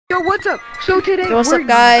Yo, what's up? So today What's we're up,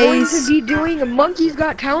 guys? going to be doing a Monkey's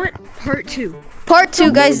Got Talent Part 2. Part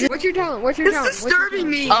 2, guys. What's your talent? What's your talent? This is disturbing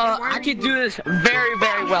me. I can do this very,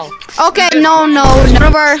 very well. Okay, no. None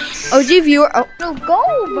of our OG viewer. Oh. No, go!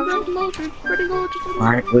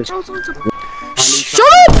 Alright,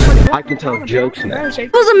 Shut up! I can tell jokes now. He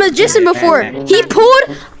was a magician before. He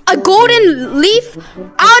pulled a golden leaf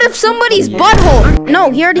out of somebody's butthole.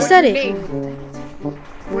 No, he already said it.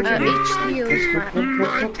 Alright,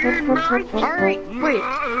 wait.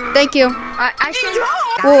 Thank you.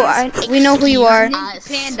 We know who you are.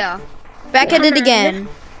 Panda. Back at it again.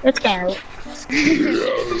 Let's go.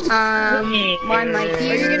 Why am I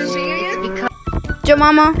here? Are you gonna sing it yet?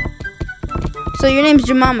 Jemama. So your name's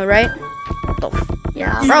Jemama, right?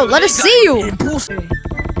 Yeah. Bro, let us see you. And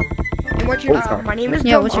what's your talent? My name is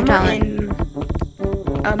What's your talent?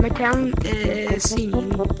 My talent is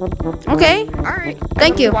singing. Okay. Alright.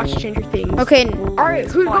 Thank you. Watch Stranger Things. Okay. Alright,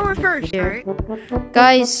 who's going first? Alright.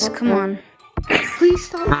 Guys, come on. Please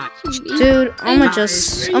stop watching me. Dude, I'ma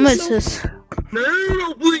just.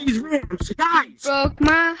 No, please, guys. Broke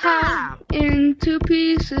my heart into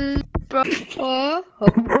pieces. I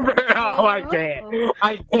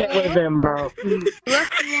can't with him, bro.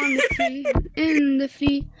 Left you on the tree, in the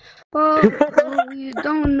feet. Oh, you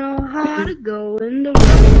don't know how to go in the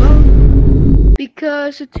road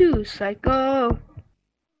because you're too psycho.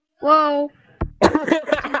 Whoa.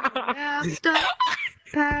 After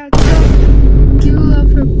packed up, you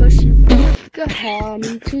love her, but she got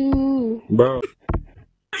me too. Bro.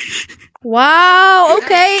 Wow,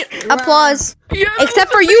 okay. Applause. Except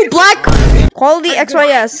for you, Black Quality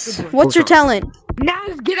XYS. What's your talent? Now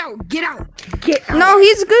get out. No,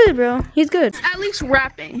 he's good, bro. He's good. At least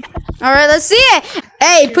rapping. Alright, let's see it.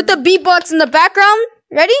 Hey, put the beatbox in the background.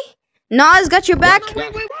 Ready? Nas got your back.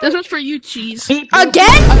 Wait. This one's for you, cheese. Again?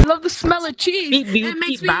 I love the smell of cheese. It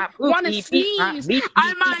makes me want to sneeze.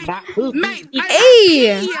 I might make.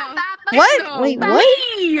 Hey. What? Wait, what?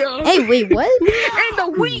 Hey, wait, what? And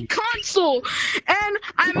the Wii console. And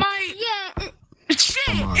I might shit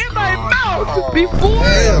in my mouth before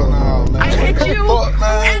I hit you.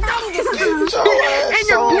 And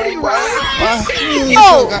your booty right.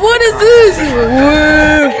 Oh, what is this?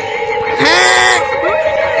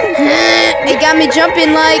 It got me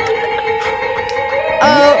jumping like.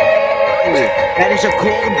 Oh. That is a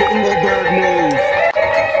cool dinglebird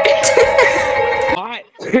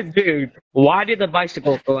move. Dude, why did the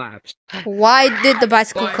bicycle collapse? Why did the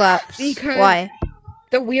bicycle collapse? Because Why?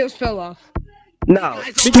 the wheels fell off. No.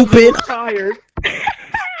 Stupid. Tired. Yeah,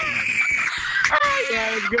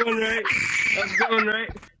 I was going right.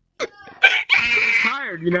 I was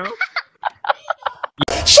tired, you know?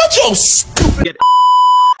 Shut your stupid.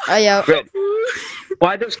 Oh, yeah. Red.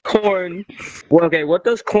 Why does corn... Well, okay, what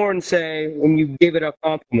does corn say when you give it a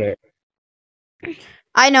compliment?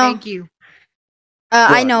 I know. Thank you.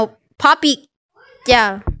 I know. Poppy.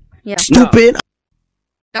 Yeah. Stupid.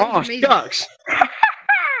 That was Oh, amazing. shucks.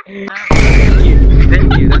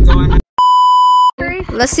 Thank you. That's all I have.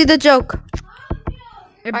 Let's see the joke.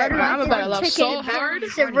 I'm about to laugh so hard.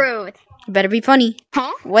 The road. It better be funny.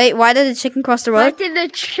 Huh? Wait, why did the chicken cross the Why road? did the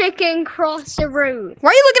chicken cross the road? Why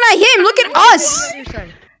are you looking at him? Look at us!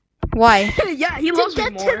 Why? Yeah, he To loves me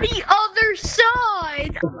get more. to the other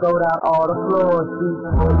side.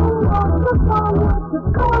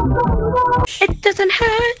 It doesn't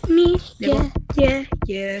hurt me.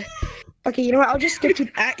 Yeah. Okay, you know what? I'll just skip to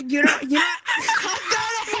that. You know.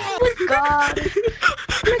 Oh God.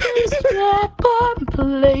 Look at this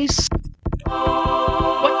place.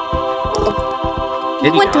 He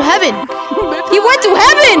went to heaven! He went to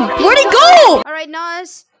heaven! Where'd he go? Alright,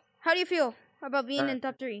 Nas, how do you feel about being in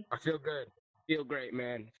top 3? I feel good. Feel great,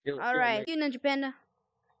 man. Alright, you Ninja Panda.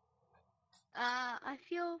 I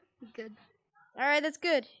feel good. Alright, that's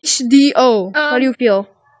good. HDO, how do you feel?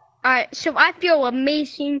 Alright, so I feel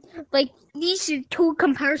amazing. Like, these are 2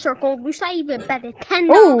 compare circles. We should even bet it $10.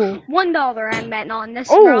 Oh. $1 I'm betting on this,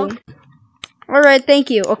 Oh. bro. Alright, thank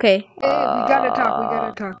you. Okay. We gotta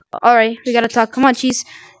talk. Alright, we gotta talk. Come on, cheese.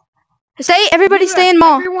 Everybody stay in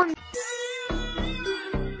mall. Everyone.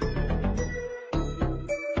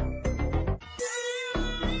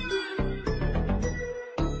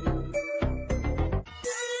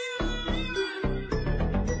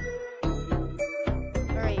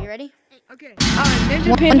 Alright, you ready? Okay. Ninja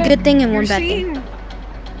One Panda, good thing and your one bad thing.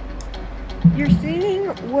 Your singing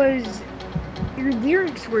was... Your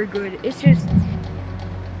lyrics were good. It's just...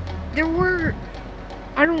 There were...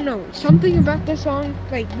 I don't know. Something about the song,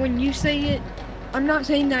 like, when you say it... I'm not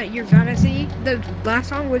saying that you're gonna sing it. The last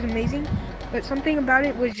song was amazing. But something about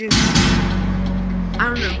it was just... I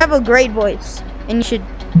don't know. You have a great voice. And you should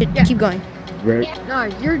Yeah. Keep going. Right. No,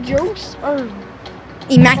 your jokes are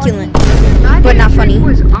Immaculate. funny. But not funny. It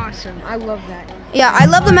was awesome. I love that. Yeah, I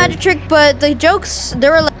love the magic trick, but the jokes, they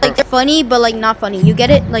were like they're funny, but like not funny. You get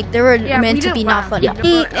it? Like they were Yeah, meant we to didn't be not laugh. funny.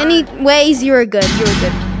 Yeah. Anyways, you were good. You were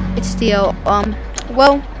good. It's Theo.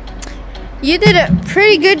 Well, you did a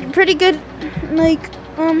pretty good, like,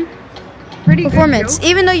 Pretty good performance. joke.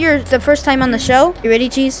 Even though you're the first time on the show. You ready,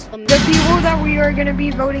 Cheese? The people that we are gonna be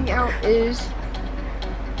voting out is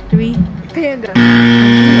 3. Panda.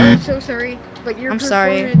 We are so sorry, but your I'm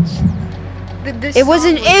sorry. performance. This It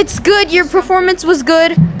wasn't. song was- It's good. Your performance was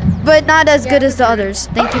good, but not as good as the others.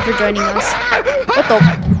 Thank you for joining us. What the?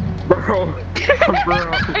 Bro.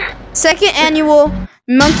 Bro. Second annual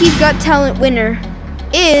Monkey's Got Talent winner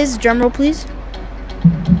is, drumroll please.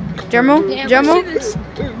 Drumroll, Damn, drumroll, this-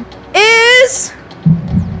 is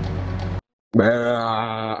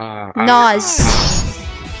Nas.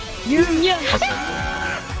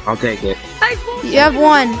 I'll take it. You have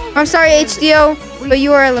won. I'm sorry, HDO, but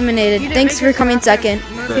you are eliminated. You didn't Thanks make for us coming laugh. second.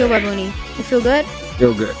 Feel bad, Mooney. You feel good?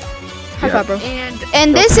 Feel good. High five, bro. And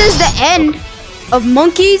And this is the end of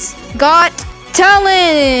Monkey's Got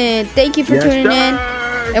Talent. Thank you for Yes, tuning in.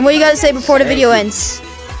 sir. And what you gotta say before the Thank video you. ends?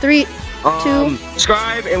 3, 2.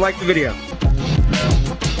 Subscribe and like the video.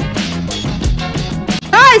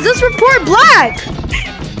 Guys, let's report Black.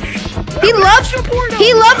 He loves.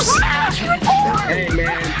 Hey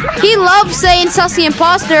man. He loves saying "sussy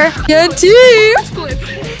imposter." Guarantee.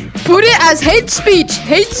 Put it as hate speech.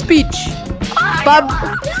 Hate speech. Bob.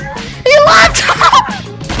 He left.